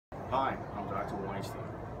Hi, I'm Dr. Weinstein.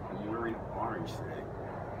 I'm wearing orange today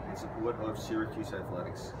in support of Syracuse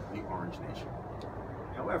Athletics, the Orange Nation.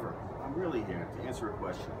 However, I'm really here to answer a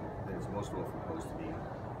question that is most often posed to me.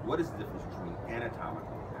 What is the difference between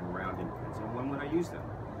anatomical and round implants, and when would I use them?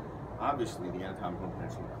 Obviously, the anatomical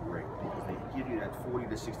implants look great because they give you that 40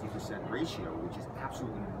 to 60% ratio, which is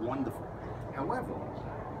absolutely wonderful. However,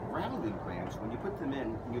 round implants, when you put them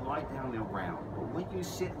in, you lie down, they're round. But when you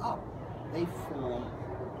sit up, they form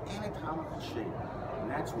anatomical shape. And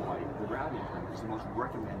that's why the round implant is the most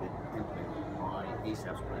recommended implant by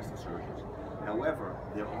ASAP's plastic surgeons. However,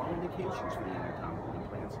 there are indications for the anatomical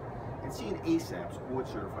implants, and see an ASAP's board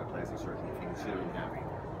certified plastic surgeon if you're considering having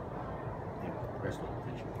breast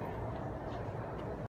augmentation.